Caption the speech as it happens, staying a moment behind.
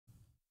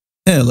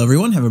Hello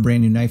everyone, have a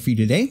brand new knife for you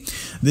today.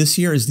 This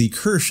here is the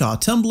Kershaw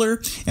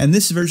Tumbler, and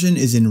this version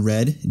is in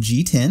red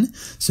G10.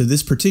 So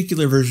this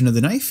particular version of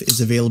the knife is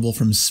available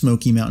from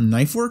Smoky Mountain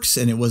Knife Works,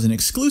 and it was an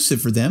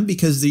exclusive for them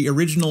because the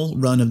original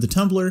run of the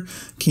Tumbler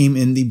came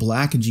in the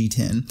black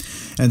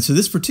G10. And so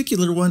this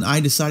particular one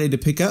I decided to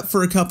pick up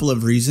for a couple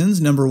of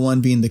reasons. Number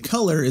one being the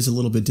color is a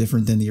little bit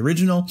different than the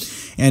original,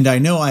 and I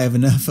know I have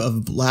enough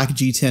of black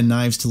G10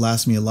 knives to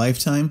last me a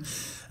lifetime.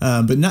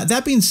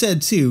 That being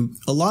said, too,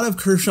 a lot of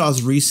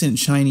Kershaw's recent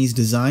Chinese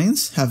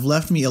designs have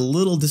left me a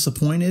little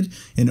disappointed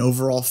in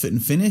overall fit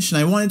and finish, and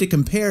I wanted to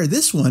compare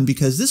this one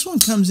because this one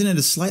comes in at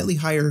a slightly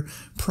higher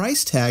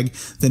price tag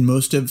than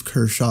most of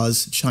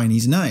Kershaw's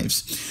Chinese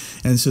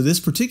knives. And so this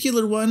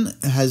particular one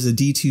has a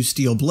D2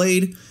 steel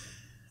blade,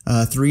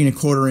 3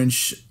 1/4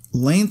 inch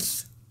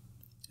length.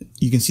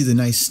 You can see the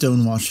nice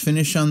stonewash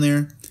finish on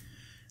there.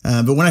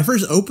 But when I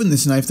first opened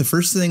this knife, the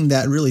first thing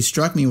that really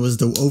struck me was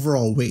the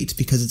overall weight,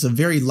 because it's a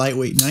very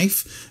lightweight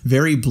knife,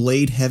 very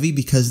blade heavy,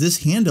 because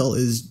this handle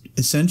is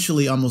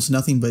essentially almost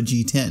nothing but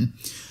G10.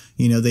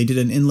 You know, they did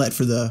an inlet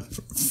for the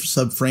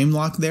subframe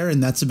lock there,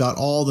 and that's about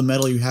all the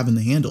metal you have in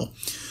the handle.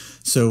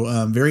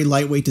 So very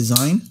lightweight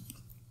design.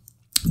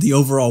 The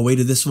overall weight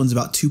of this one's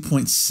about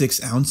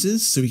 2.6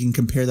 ounces, so we can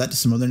compare that to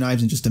some other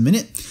knives in just a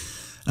minute.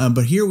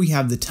 But here we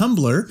have the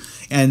Tumbler,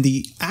 and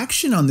the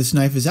action on this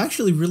knife is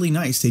actually really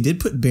nice. They did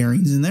put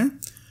bearings in there,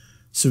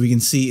 so we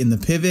can see in the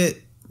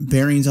pivot,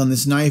 bearings on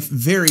this knife,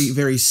 very,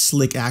 very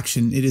slick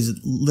action. It is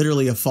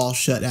literally a false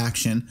shut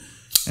action.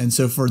 And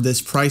so for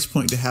this price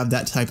point to have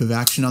that type of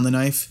action on the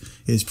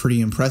knife is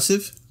pretty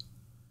impressive.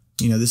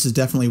 You know, this is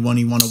definitely one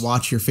you want to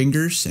watch your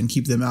fingers and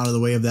keep them out of the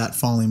way of that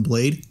falling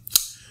blade.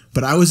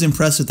 But I was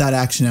impressed with that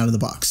action out of the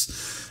box.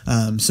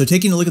 So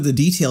taking a look at the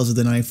details of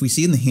the knife, we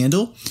see in the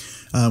handle,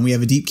 we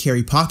have a deep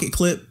carry pocket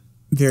clip,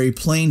 very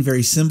plain,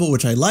 very simple,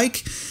 which I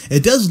like.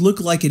 It does look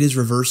like it is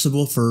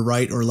reversible for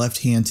right or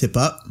left hand tip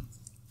up.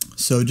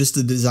 So just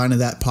the design of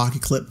that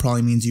pocket clip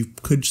probably means you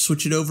could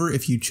switch it over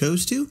if you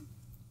chose to.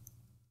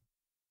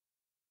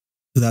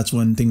 So that's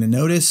one thing to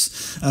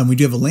notice. We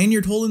do have a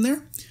lanyard hole in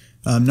there.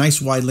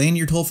 Nice wide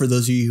lanyard hole for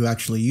those of you who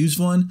actually use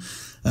one.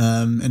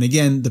 And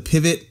again, the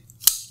pivot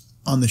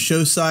on the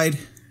show side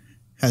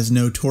has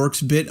no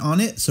Torx bit on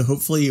it, so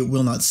hopefully it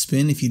will not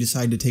spin if you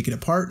decide to take it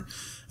apart,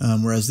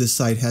 whereas this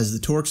side has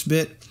the Torx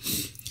bit.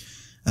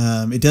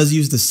 It does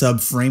use the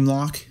sub-frame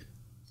lock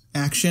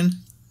action,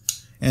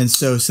 and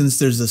so since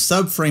there's a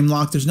sub-frame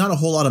lock, there's not a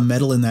whole lot of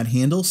metal in that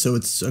handle, so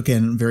it's,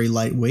 again, very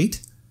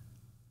lightweight.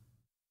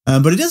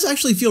 But it does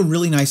actually feel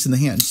really nice in the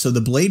hand. So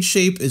the blade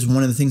shape is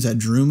one of the things that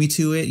drew me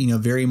to it, you know,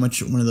 very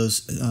much one of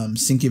those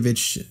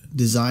Sienkiewicz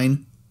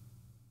design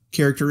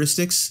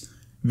characteristics,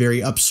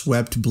 very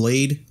upswept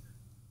blade.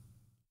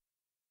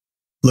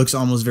 Looks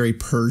almost very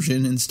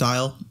Persian in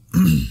style.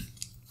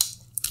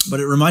 But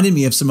it reminded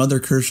me of some other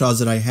Kershaws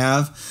that I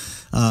have.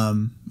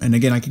 And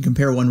again, I can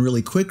compare one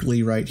really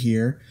quickly right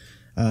here.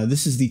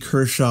 This is the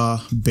Kershaw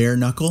bare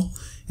knuckle.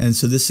 And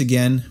so this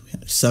again,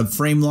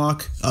 sub-frame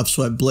lock,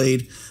 upswept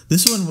blade.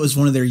 This one was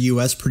one of their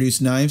US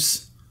produced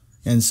knives.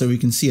 And so we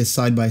can see a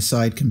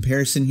side-by-side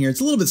comparison here. It's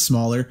a little bit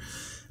smaller.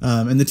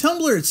 And the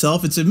Tumbler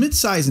itself, it's a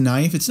mid-sized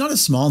knife. It's not a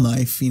small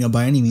knife, you know,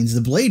 by any means.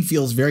 The blade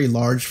feels very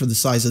large for the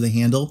size of the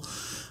handle.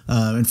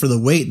 And for the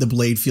weight, the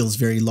blade feels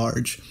very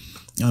large.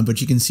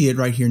 But you can see it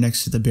right here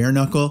next to the bare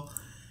knuckle.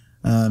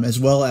 As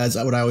well as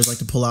what I always like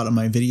to pull out on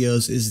my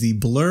videos is the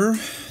blur,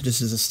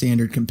 just as a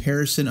standard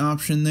comparison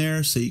option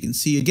there. So you can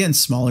see, again,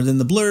 smaller than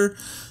the blur,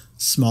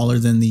 smaller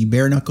than the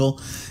bare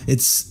knuckle.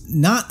 It's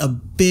not a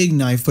big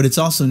knife, but it's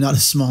also not a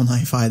small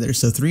knife either.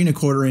 So 3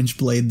 1/4 inch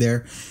blade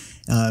there.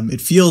 It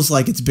feels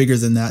like it's bigger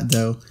than that,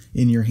 though,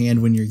 in your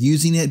hand when you're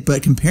using it.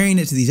 But comparing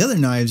it to these other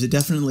knives, it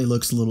definitely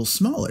looks a little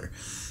smaller.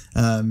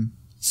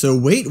 So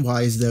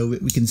weight-wise, though,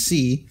 we can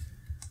see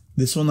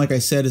this one, like I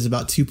said, is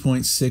about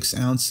 2.6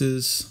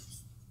 ounces.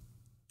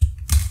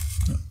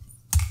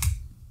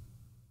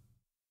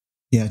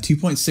 Yeah,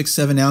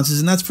 2.67 ounces,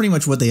 and that's pretty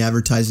much what they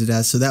advertised it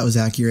as, so that was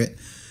accurate.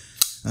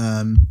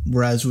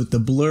 Whereas with the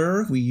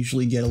blur, we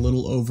usually get a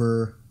little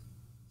over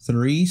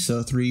 3,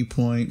 so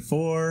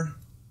 3.4,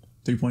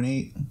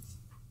 3.8.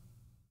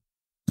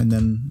 And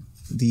then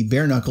the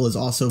bare knuckle is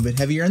also a bit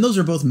heavier, and those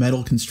are both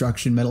metal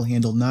construction, metal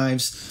handled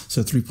knives,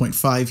 so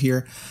 3.5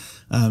 here.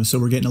 So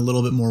we're getting a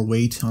little bit more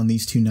weight on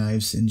these two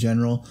knives in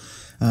general,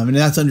 and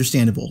that's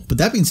understandable. But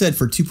that being said,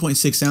 for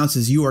 2.6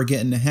 ounces, you are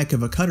getting a heck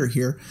of a cutter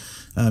here.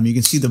 You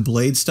can see the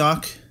blade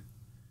stock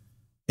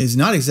is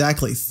not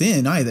exactly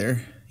thin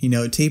either. You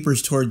know, it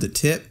tapers toward the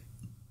tip,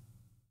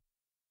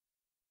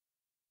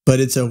 but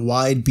it's a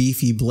wide,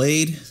 beefy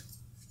blade.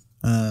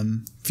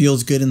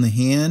 Feels good in the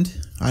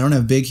hand. I don't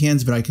have big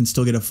hands, but I can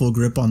still get a full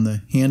grip on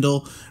the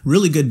handle.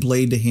 Really good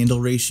blade to handle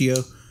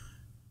ratio.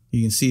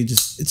 You can see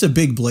it's a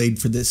big blade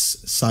for this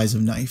size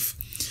of knife.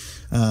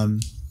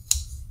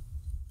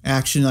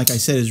 Action, like I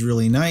said, is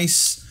really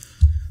nice.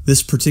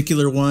 This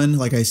particular one,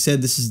 like I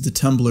said, this is the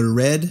Tumbler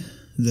Red,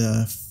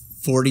 the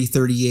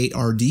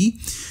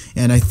 4038RD.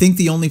 And I think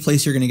the only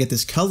place you're going to get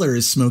this color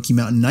is Smoky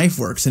Mountain Knife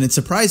Works. And it's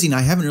surprising,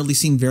 I haven't really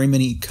seen very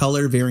many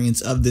color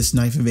variants of this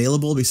knife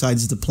available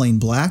besides the plain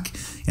black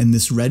and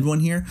this red one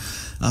here.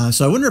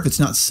 So I wonder if it's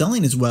not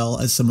selling as well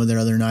as some of their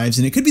other knives.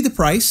 And it could be the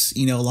price.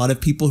 You know, a lot of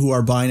people who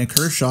are buying a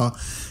Kershaw,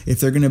 if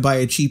they're going to buy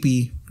a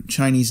cheapy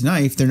Chinese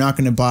knife, they're not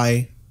going to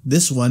buy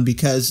this one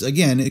because,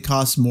 again, it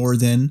costs more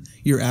than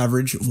your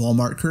average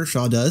Walmart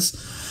Kershaw does.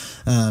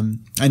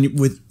 And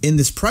within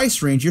this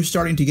price range, you're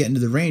starting to get into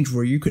the range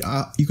where you could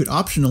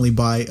optionally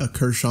buy a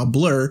Kershaw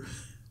Blur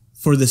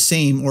for the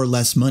same or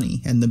less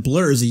money. And the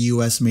Blur is a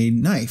US made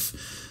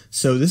knife.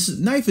 So this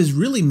knife is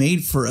really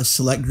made for a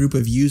select group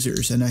of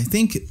users. And I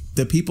think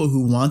the people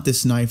who want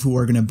this knife, who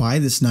are going to buy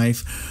this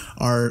knife,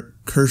 are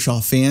Kershaw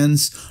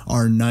fans,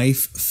 are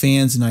knife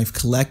fans, knife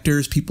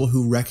collectors, people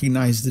who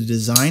recognize the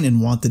design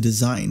and want the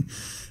design.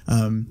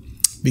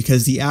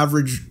 Because the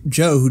average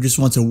Joe who just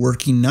wants a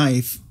working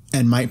knife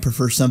and might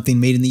prefer something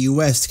made in the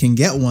US can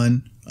get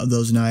one of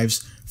those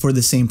knives for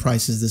the same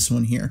price as this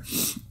one here.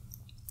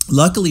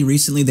 Luckily,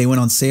 recently they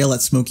went on sale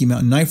at Smoky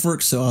Mountain Knife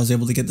Works, so I was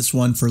able to get this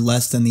one for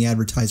less than the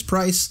advertised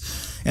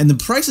price. And the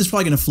price is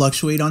probably going to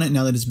fluctuate on it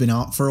now that it's been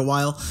out for a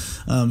while.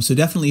 So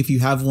definitely if you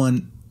have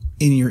one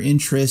in your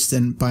interest,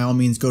 then by all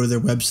means go to their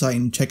website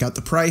and check out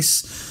the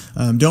price.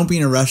 Don't be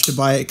in a rush to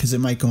buy it because it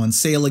might go on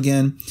sale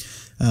again.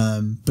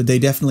 But they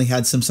definitely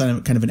had some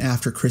kind of an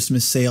after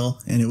Christmas sale,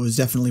 and it was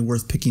definitely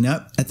worth picking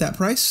up at that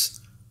price.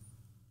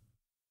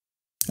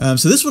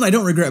 So this one I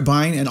don't regret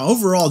buying, and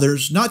overall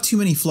there's not too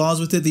many flaws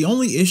with it. The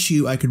only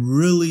issue I could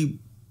really,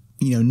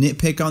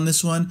 nitpick on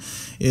this one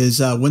is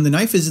when the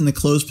knife is in the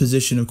closed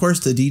position. Of course,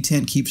 the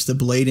detent keeps the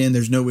blade in.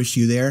 There's no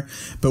issue there.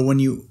 But when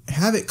you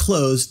have it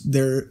closed,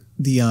 the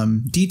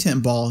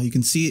detent ball, you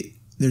can see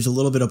there's a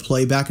little bit of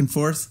play back and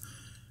forth.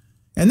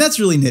 And that's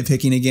really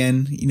nitpicking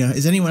again.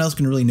 Is anyone else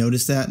going to really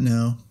notice that?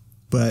 No.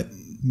 But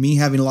me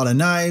having a lot of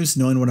knives,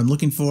 knowing what I'm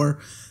looking for,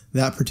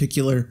 that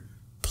particular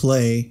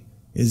play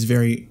is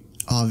very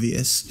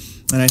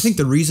obvious. And I think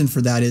the reason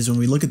for that is when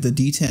we look at the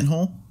detent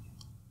hole,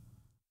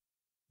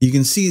 you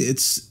can see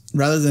it's,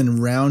 rather than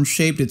round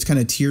shaped, it's kind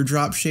of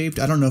teardrop shaped.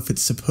 I don't know if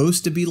it's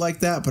supposed to be like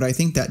that, but I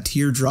think that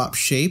teardrop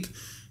shape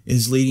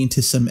is leading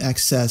to some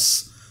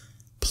excess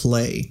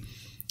play.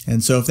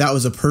 And so if that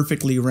was a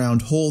perfectly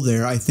round hole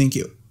there, I think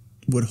it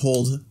would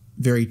hold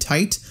very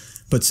tight.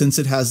 But since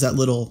it has that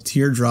little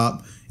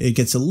teardrop, it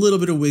gets a little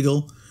bit of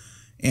wiggle.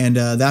 And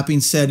that being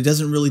said, it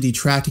doesn't really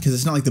detract because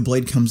it's not like the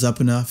blade comes up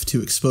enough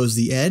to expose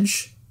the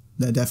edge.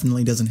 That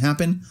definitely doesn't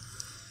happen.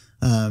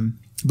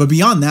 But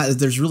beyond that,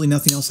 there's really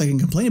nothing else I can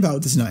complain about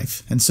with this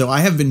knife. And so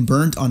I have been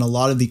burnt on a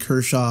lot of the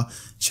Kershaw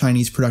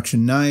Chinese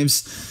production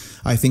knives.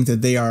 I think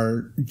that they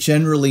are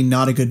generally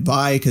not a good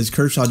buy because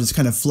Kershaw just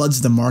kind of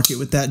floods the market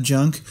with that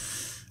junk.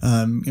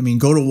 I mean,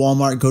 go to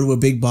Walmart, go to a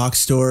big box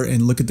store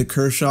and look at the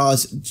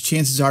Kershaws.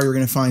 Chances are you're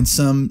going to find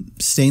some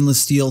stainless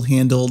steel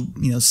handled,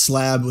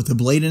 slab with a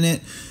blade in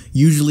it,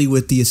 usually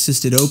with the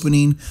assisted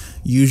opening,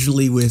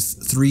 usually with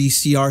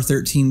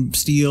 3CR13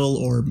 steel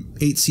or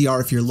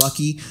 8CR if you're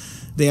lucky.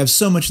 They have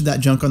so much of that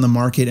junk on the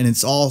market, and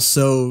it's all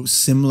so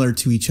similar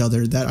to each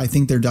other that I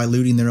think they're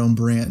diluting their own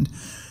brand.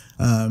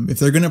 If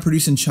they're going to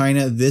produce in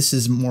China, this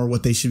is more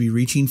what they should be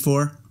reaching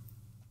for.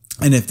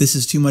 And if this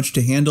is too much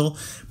to handle,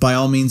 by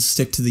all means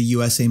stick to the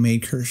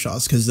USA-made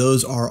Kershaws because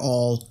those are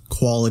all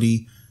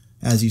quality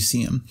as you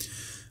see them.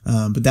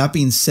 But that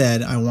being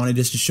said, I wanted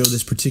just to show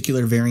this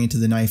particular variant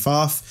of the knife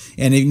off.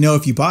 And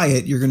if you buy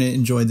it, you're going to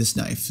enjoy this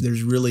knife.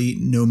 There's really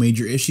no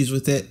major issues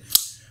with it.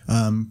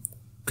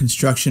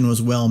 Construction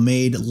was well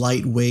made,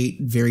 lightweight,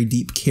 very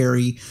deep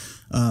carry.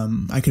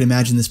 I could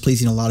imagine this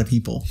pleasing a lot of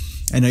people.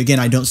 And again,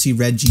 I don't see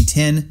red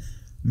G10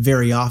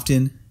 very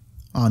often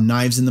on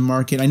knives in the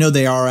market. I know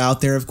they are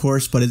out there, of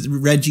course, but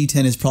red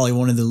G10 is probably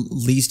one of the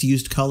least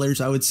used colors,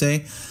 I would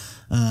say.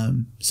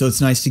 So it's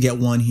nice to get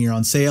one here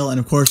on sale. And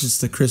of course, it's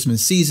the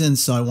Christmas season,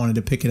 so I wanted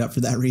to pick it up for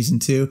that reason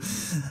too.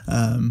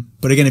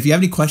 But again, if you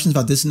have any questions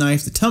about this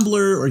knife, the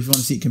Tumbler, or if you want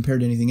to see it compared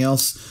to anything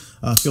else,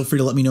 feel free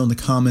to let me know in the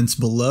comments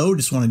below.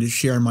 Just wanted to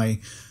share my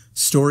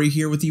story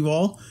here with you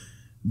all.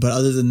 But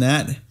other than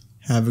that,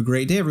 have a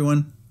great day,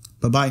 everyone.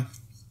 Bye-bye.